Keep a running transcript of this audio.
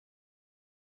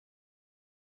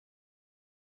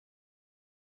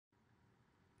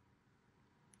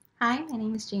Hi, my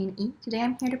name is Jane E. Today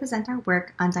I'm here to present our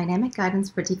work on dynamic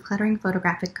guidance for decluttering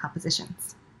photographic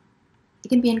compositions. It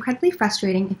can be incredibly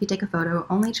frustrating if you take a photo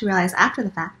only to realize after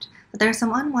the fact that there is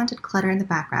some unwanted clutter in the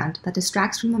background that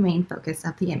distracts from the main focus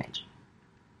of the image.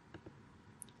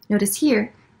 Notice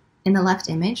here, in the left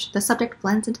image, the subject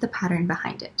blends into the pattern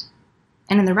behind it.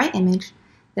 And in the right image,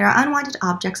 there are unwanted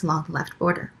objects along the left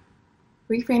border.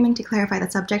 Reframing to clarify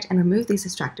the subject and remove these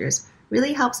distractors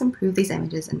really helps improve these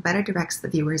images and better directs the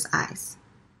viewer's eyes.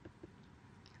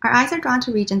 Our eyes are drawn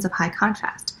to regions of high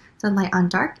contrast, so light on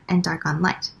dark and dark on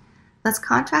light. Thus,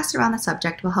 contrast around the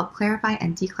subject will help clarify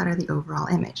and declutter the overall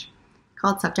image,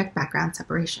 called subject-background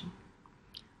separation.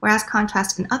 Whereas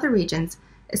contrast in other regions,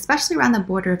 especially around the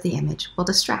border of the image, will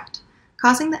distract,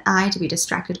 causing the eye to be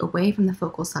distracted away from the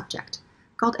focal subject,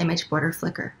 called image border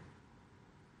flicker.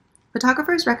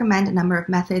 Photographers recommend a number of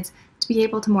methods to be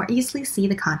able to more easily see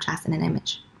the contrast in an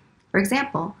image. For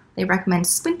example, they recommend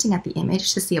squinting at the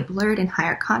image to see a blurred and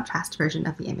higher contrast version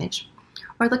of the image,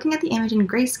 or looking at the image in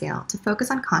grayscale to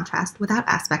focus on contrast without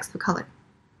aspects of color.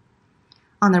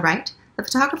 On the right, the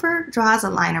photographer draws a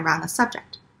line around the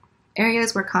subject.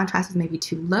 Areas where contrast is maybe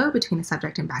too low between the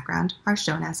subject and background are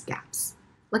shown as gaps.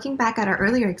 Looking back at our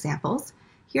earlier examples,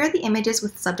 here are the images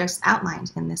with subjects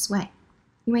outlined in this way.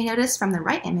 You may notice from the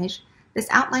right image, this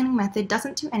outlining method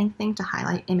doesn't do anything to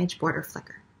highlight image border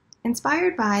flicker.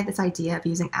 Inspired by this idea of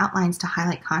using outlines to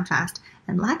highlight contrast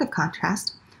and lack of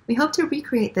contrast, we hope to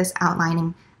recreate this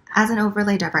outlining as an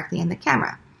overlay directly in the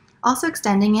camera, also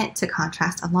extending it to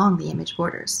contrast along the image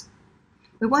borders.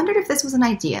 We wondered if this was an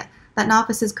idea that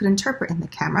novices could interpret in the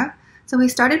camera, so we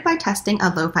started by testing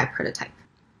a lo-fi prototype.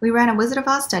 We ran a Wizard of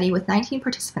Oz study with 19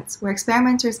 participants where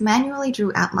experimenters manually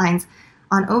drew outlines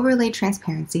on overlaid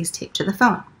transparencies taped to the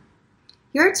phone.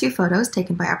 Here are two photos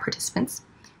taken by our participants.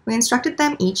 We instructed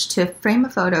them each to frame a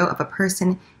photo of a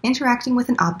person interacting with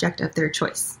an object of their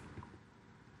choice.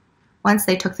 Once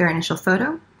they took their initial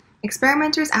photo,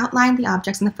 experimenters outlined the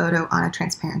objects in the photo on a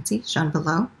transparency, shown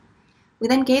below. We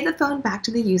then gave the phone back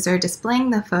to the user displaying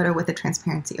the photo with a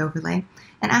transparency overlay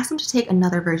and asked them to take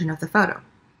another version of the photo.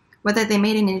 Whether they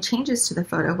made any changes to the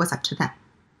photo was up to them.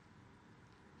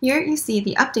 Here you see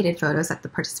the updated photos that the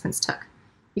participants took.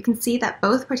 You can see that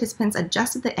both participants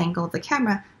adjusted the angle of the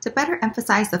camera to better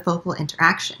emphasize the focal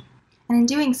interaction, and in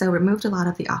doing so removed a lot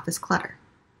of the office clutter.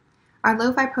 Our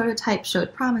lo-fi prototype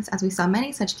showed promise as we saw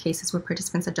many such cases where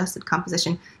participants adjusted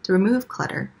composition to remove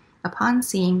clutter upon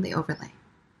seeing the overlay.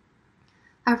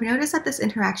 However, notice that this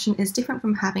interaction is different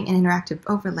from having an interactive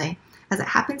overlay as it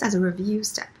happens as a review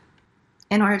step.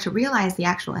 In order to realize the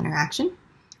actual interaction,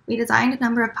 we designed a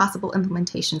number of possible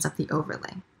implementations of the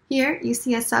overlay. Here, you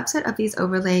see a subset of these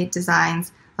overlay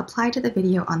designs applied to the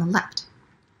video on the left.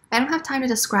 I don't have time to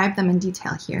describe them in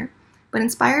detail here, but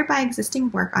inspired by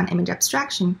existing work on image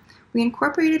abstraction, we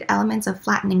incorporated elements of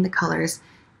flattening the colors,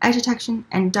 edge detection,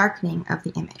 and darkening of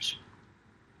the image.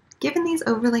 Given these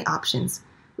overlay options,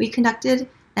 we conducted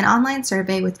an online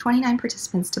survey with 29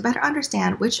 participants to better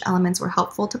understand which elements were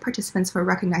helpful to participants for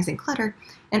recognizing clutter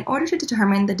in order to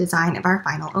determine the design of our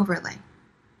final overlay.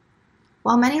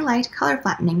 While many liked color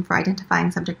flattening for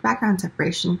identifying subject background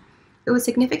separation, it was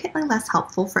significantly less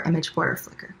helpful for image border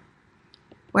flicker,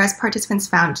 whereas participants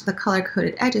found the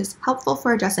color-coded edges helpful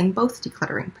for addressing both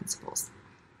decluttering principles.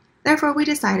 Therefore, we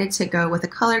decided to go with a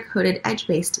color-coded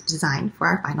edge-based design for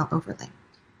our final overlay,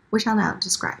 which I'll now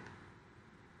describe.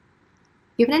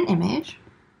 Given an image,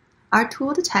 our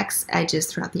tool detects edges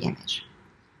throughout the image.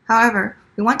 However,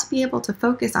 we want to be able to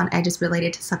focus on edges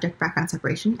related to subject background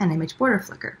separation and image border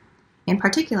flicker. In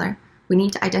particular, we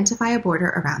need to identify a border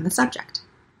around the subject.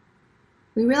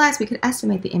 We realized we could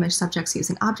estimate the image subjects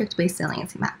using object-based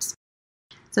saliency maps.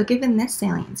 So given this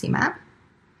saliency map,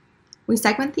 we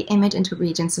segment the image into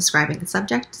regions describing the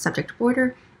subject, subject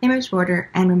border, image border,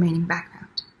 and remaining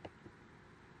background.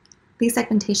 These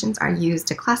segmentations are used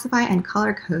to classify and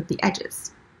color code the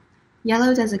edges.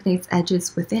 Yellow designates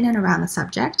edges within and around the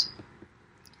subject,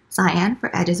 cyan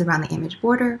for edges around the image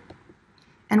border,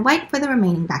 and white for the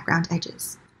remaining background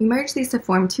edges. We merge these to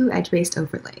form two edge-based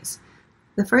overlays.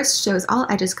 The first shows all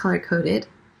edges color-coded,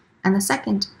 and the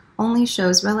second only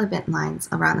shows relevant lines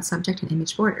around the subject and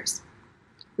image borders.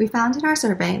 We found in our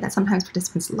survey that sometimes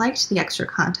participants liked the extra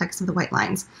context of the white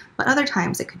lines, but other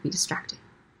times it could be distracting.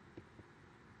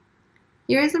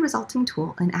 Here is the resulting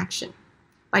tool in action.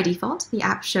 By default, the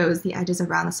app shows the edges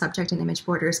around the subject and image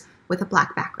borders with a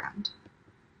black background.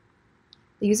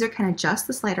 The user can adjust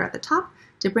the slider at the top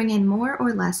to bring in more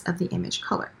or less of the image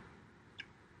color.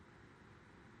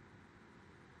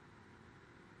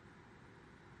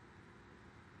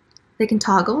 They can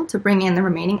toggle to bring in the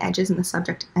remaining edges in the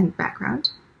subject and background.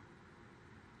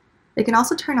 They can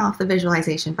also turn off the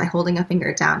visualization by holding a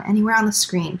finger down anywhere on the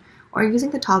screen or using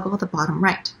the toggle at the bottom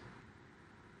right.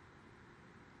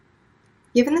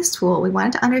 Given this tool, we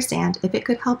wanted to understand if it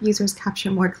could help users capture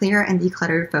more clear and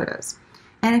decluttered photos,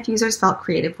 and if users felt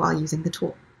creative while using the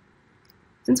tool.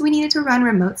 Since we needed to run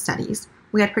remote studies,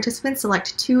 we had participants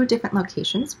select 2 different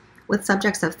locations with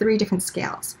subjects of 3 different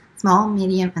scales, small,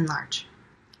 medium, and large.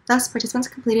 Thus, participants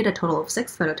completed a total of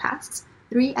 6 photo tasks,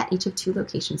 3 at each of 2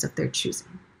 locations of their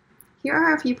choosing. Here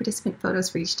are a few participant photos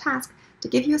for each task to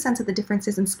give you a sense of the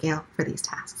differences in scale for these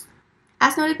tasks.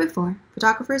 As noted before,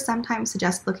 photographers sometimes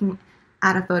suggest looking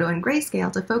at a photo in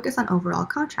grayscale to focus on overall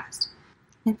contrast.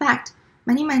 In fact,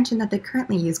 many mention that they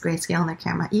currently use grayscale on their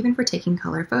camera even for taking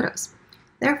color photos.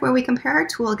 Therefore, we compare our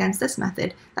tool against this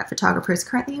method that photographers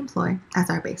currently employ as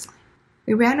our baseline.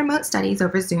 We ran remote studies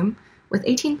over Zoom with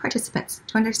 18 participants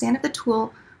to understand if the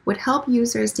tool would help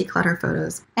users declutter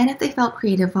photos and if they felt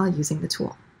creative while using the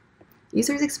tool.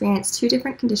 Users experienced 2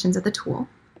 different conditions of the tool,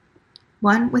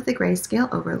 one with the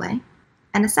grayscale overlay,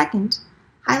 and a second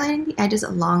highlighting the edges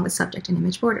along the subject and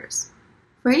image borders.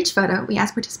 For each photo, we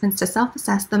asked participants to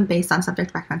self-assess them based on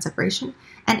subject background separation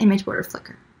and image border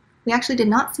flicker. We actually did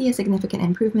not see a significant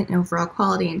improvement in overall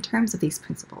quality in terms of these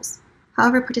principles.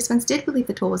 However, participants did believe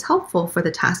the tool was helpful for the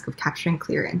task of capturing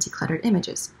clear and decluttered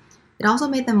images. It also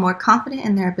made them more confident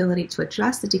in their ability to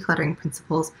address the decluttering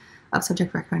principles of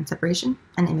subject background separation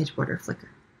and image border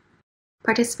flicker.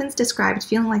 Participants described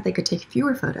feeling like they could take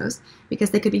fewer photos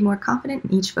because they could be more confident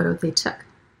in each photo they took.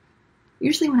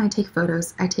 Usually when I take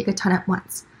photos, I take a ton at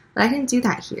once, but I didn't do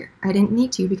that here. I didn't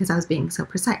need to because I was being so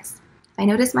precise. I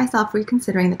noticed myself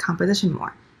reconsidering the composition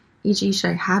more, e.g.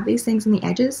 should I have these things in the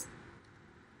edges?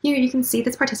 Here you can see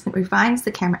this participant refines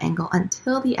the camera angle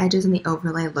until the edges in the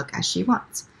overlay look as she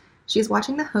wants. She is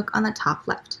watching the hook on the top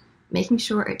left, making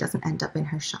sure it doesn't end up in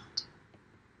her shot.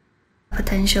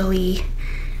 Potentially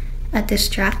a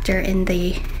distractor in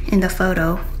the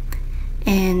photo,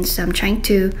 and so I'm trying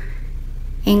to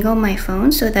angle my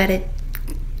phone so that it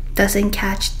doesn't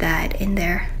catch that in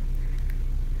there.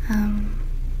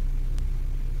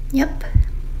 Yep.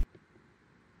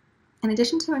 In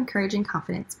addition to encouraging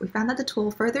confidence, we found that the tool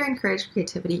further encouraged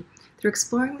creativity through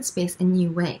exploring the space in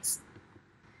new ways.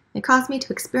 It caused me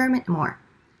to experiment more.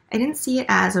 I didn't see it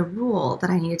as a rule that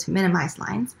I needed to minimize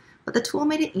lines, but the tool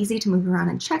made it easy to move around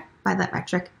and check by that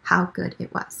metric how good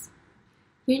it was.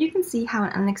 Here you can see how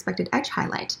an unexpected edge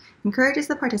highlight encourages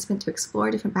the participant to explore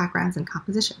different backgrounds and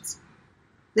compositions.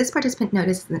 This participant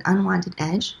noticed an unwanted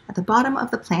edge at the bottom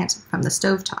of the plant from the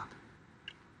stovetop.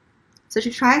 So she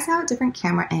tries out different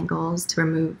camera angles to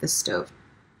remove the stove,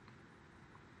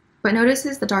 but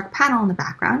notices the dark panel in the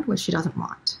background, which she doesn't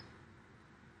want.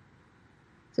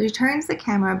 So she turns the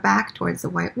camera back towards the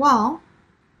white wall,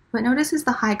 but notices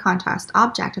the high contrast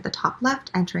object at the top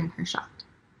left entering her shot.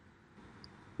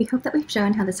 We hope that we've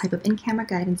shown how this type of in-camera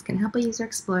guidance can help a user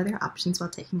explore their options while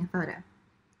taking a photo.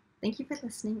 Thank you for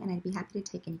listening, and I'd be happy to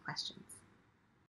take any questions.